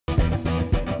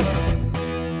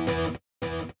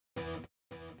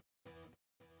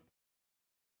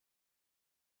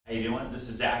How you doing? This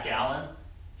is Zach Allen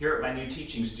here at my new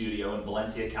teaching studio in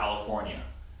Valencia, California.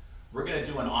 We're going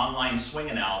to do an online swing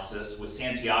analysis with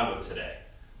Santiago today.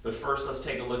 But first, let's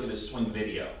take a look at his swing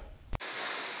video.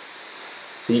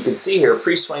 So you can see here,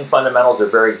 pre-swing fundamentals are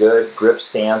very good. Grip,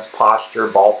 stance, posture,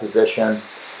 ball position,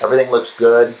 everything looks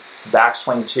good.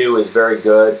 Backswing too is very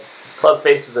good. Club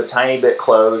face is a tiny bit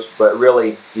closed, but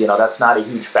really, that's not a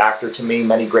huge factor to me.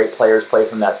 Many great players play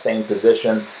from that same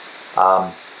position.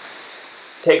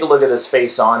 Take a look at this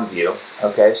face-on view.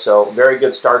 Okay, so very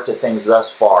good start to things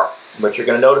thus far. But you're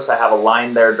going to notice I have a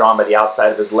line there drawn by the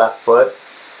outside of his left foot.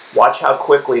 Watch how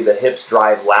quickly the hips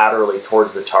drive laterally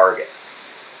towards the target.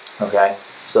 Okay,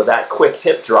 so that quick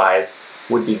hip drive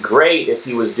would be great if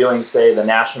he was doing, say, the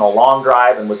national long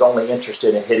drive and was only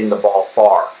interested in hitting the ball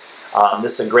far.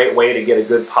 This is a great way to get a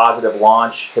good positive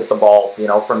launch, hit the ball,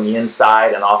 from the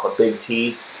inside and off a big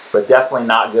tee, but definitely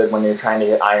not good when you're trying to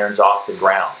hit irons off the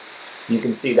ground. You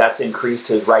can see that's increased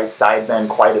his right side bend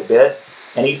quite a bit.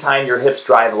 Anytime your hips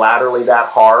drive laterally that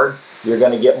hard, you're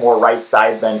going to get more right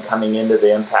side bend coming into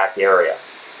the impact area.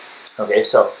 Okay,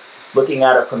 so looking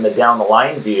at it from the down the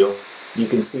line view, you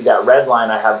can see that red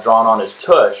line I have drawn on his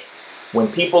tush. When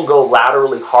people go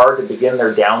laterally hard to begin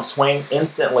their downswing,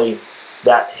 instantly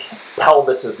that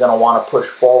pelvis is going to want to push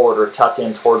forward or tuck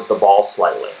in towards the ball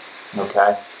slightly.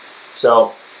 Okay,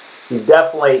 so he's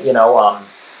definitely,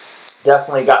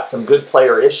 definitely got some good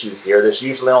player issues here. This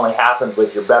usually only happens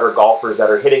with your better golfers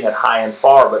that are hitting it high and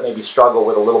far, but maybe struggle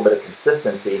with a little bit of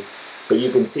consistency. But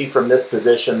you can see from this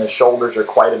position, the shoulders are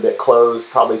quite a bit closed,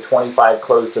 probably 25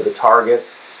 closed to the target.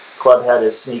 Club head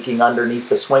is sneaking underneath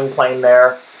the swing plane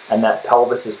there, and that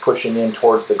pelvis is pushing in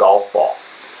towards the golf ball.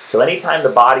 So anytime the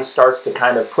body starts to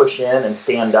kind of push in and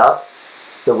stand up,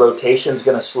 the rotation is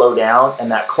going to slow down,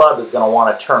 and that club is going to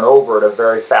want to turn over at a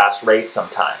very fast rate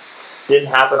sometime. Didn't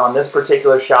happen on this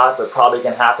particular shot, but probably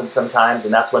can happen sometimes,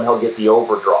 and that's when he'll get the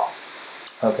overdraw.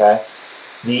 Okay.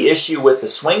 The issue with the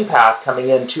swing path coming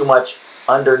in too much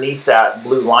underneath that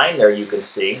blue line there, you can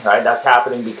see, right? That's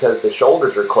happening because the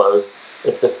shoulders are closed.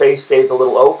 If the face stays a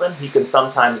little open, he can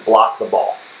sometimes block the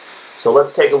ball. So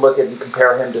let's take a look at and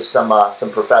compare him to some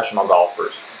professional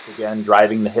golfers. Once again,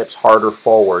 driving the hips harder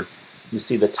forward. You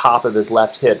see the top of his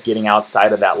left hip getting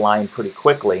outside of that line pretty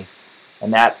quickly,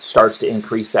 and that starts to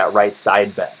increase that right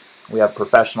side bend. We have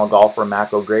professional golfer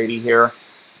Mac O'Grady here,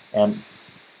 and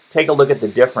take a look at the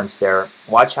difference there.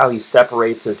 Watch how he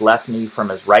separates his left knee from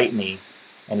his right knee,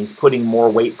 and he's putting more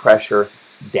weight pressure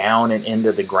down and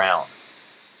into the ground.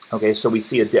 Okay, so we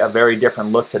see a very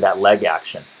different look to that leg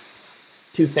action.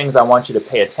 Two things I want you to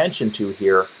pay attention to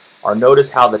here are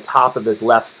notice how the top of his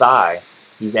left thigh,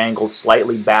 he's angled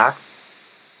slightly back,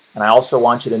 and I also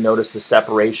want you to notice the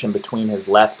separation between his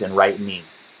left and right knee.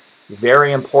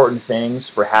 Very important things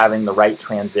for having the right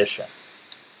transition.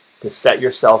 To set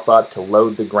yourself up to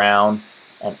load the ground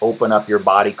and open up your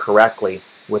body correctly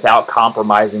without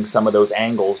compromising some of those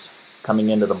angles coming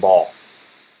into the ball.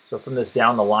 So from this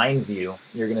down the line view,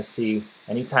 you're going to see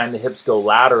anytime the hips go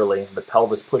laterally, the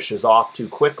pelvis pushes off too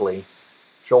quickly,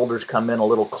 shoulders come in a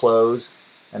little closed,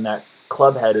 and that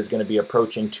club head is going to be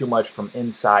approaching too much from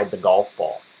inside the golf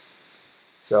ball.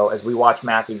 So as we watch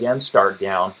Mac again start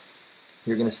down,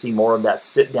 you're going to see more of that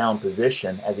sit down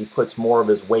position as he puts more of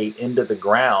his weight into the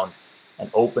ground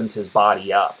and opens his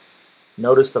body up.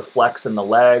 Notice the flex in the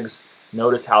legs.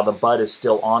 Notice how the butt is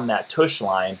still on that tush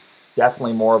line.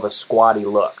 Definitely more of a squatty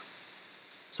look.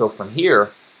 So from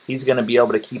here, he's going to be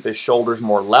able to keep his shoulders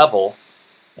more level,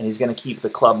 and he's going to keep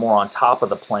the club more on top of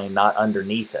the plane, not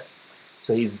underneath it.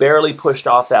 So he's barely pushed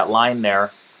off that line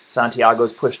there.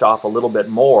 Santiago's pushed off a little bit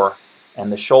more, and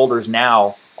the shoulders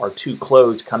now are too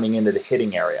closed coming into the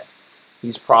hitting area.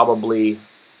 He's probably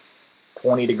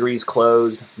 20 degrees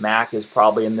closed. Mac is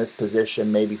probably in this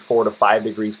position, maybe 4 to 5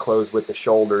 degrees closed with the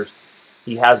shoulders.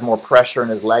 He has more pressure in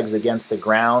his legs against the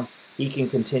ground. He can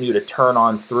continue to turn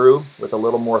on through with a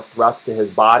little more thrust to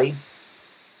his body.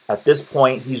 At this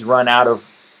point, he's run out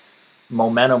of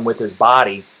momentum with his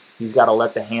body. He's got to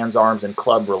let the hands, arms, and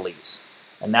club release.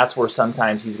 And that's where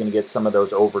sometimes he's going to get some of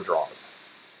those overdraws.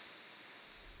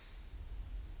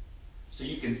 So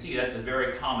you can see that's a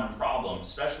very common problem,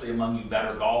 especially among you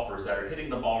better golfers that are hitting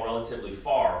the ball relatively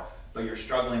far, but you're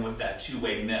struggling with that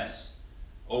two-way miss.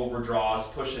 Overdraws,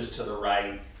 pushes to the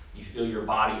right, you feel your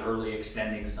body early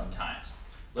extending sometimes.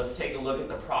 Let's take a look at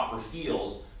the proper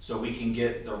feels so we can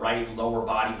get the right lower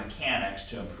body mechanics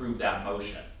to improve that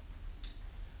motion.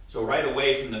 So right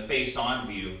away from the face-on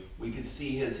view, we can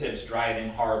see his hips driving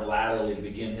hard laterally to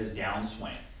begin his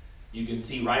downswing. You can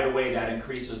see right away that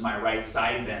increases my right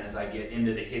side bend as I get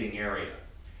into the hitting area.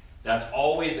 That's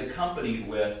always accompanied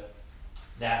with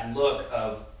that look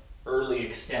of early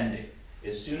extending.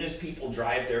 As soon as people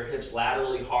drive their hips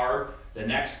laterally hard, the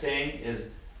next thing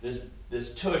is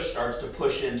this tush starts to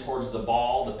push in towards the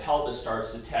ball, the pelvis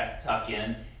starts to tuck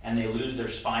in, and they lose their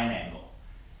spine angle.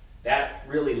 That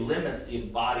really limits the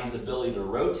body's ability to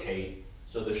rotate,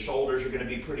 so the shoulders are going to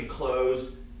be pretty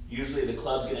closed. Usually the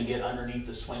club's going to get underneath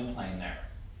the swing plane there.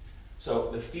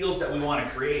 So the feels that we want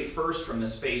to create first from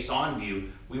this face-on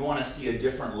view, we want to see a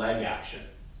different leg action.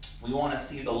 We want to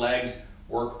see the legs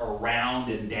work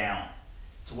around and down.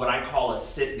 It's what I call a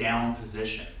sit-down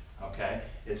position, okay?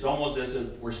 It's almost as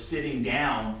if we're sitting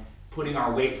down, putting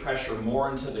our weight pressure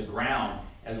more into the ground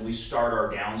as we start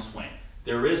our downswing.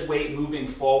 There is weight moving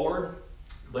forward,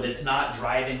 but it's not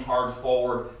driving hard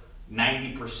forward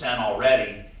 90%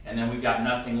 already, and then we've got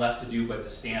nothing left to do but to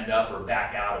stand up or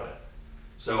back out of it.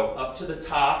 So up to the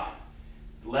top,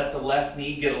 let the left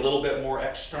knee get a little bit more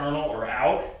external or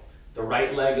out. The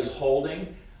right leg is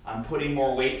holding. I'm putting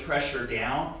more weight pressure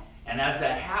down, and as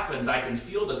that happens, I can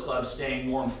feel the club staying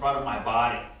more in front of my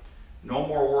body. No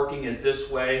more working it this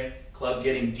way, club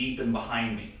getting deep in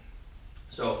behind me.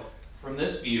 So from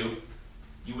this view,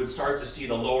 you would start to see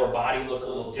the lower body look a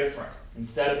little different.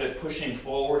 Instead of it pushing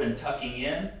forward and tucking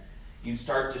in, you'd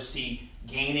start to see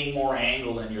gaining more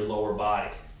angle in your lower body.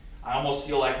 I almost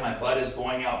feel like my butt is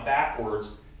going out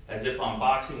backwards as if I'm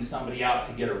boxing somebody out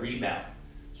to get a rebound.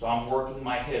 So I'm working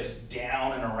my hips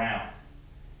down and around,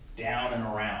 down and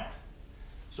around.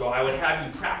 So I would have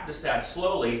you practice that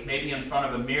slowly, maybe in front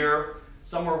of a mirror,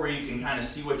 somewhere where you can kind of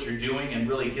see what you're doing and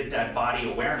really get that body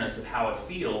awareness of how it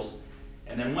feels.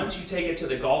 And then once you take it to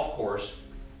the golf course,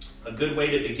 a good way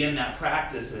to begin that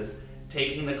practice is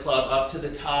taking the club up to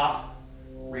the top,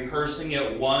 rehearsing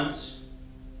it once,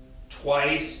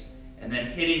 twice, and then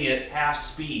hitting it half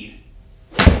speed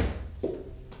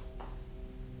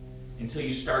until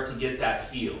you start to get that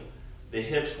feel. The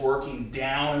hips working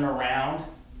down and around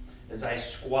as I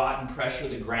squat and pressure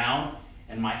the ground,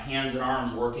 and my hands and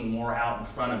arms working more out in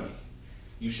front of me.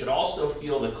 You should also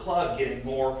feel the club getting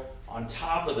more on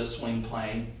top of the swing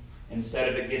plane instead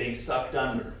of it getting sucked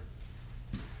under.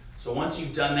 So once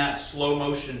you've done that slow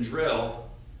motion drill,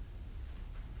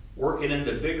 work it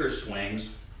into bigger swings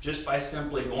just by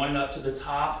simply going up to the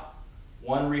top,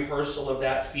 one rehearsal of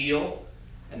that feel,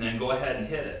 and then go ahead and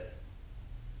hit it.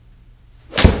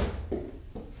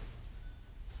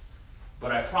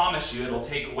 But I promise you it'll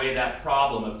take away that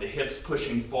problem of the hips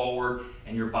pushing forward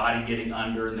and your body getting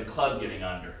under and the club getting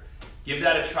under. Give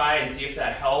that a try and see if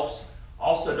that helps.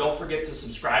 Also, don't forget to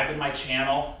subscribe to my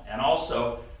channel and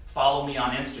also follow me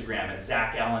on Instagram at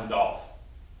Zach Allen Golf.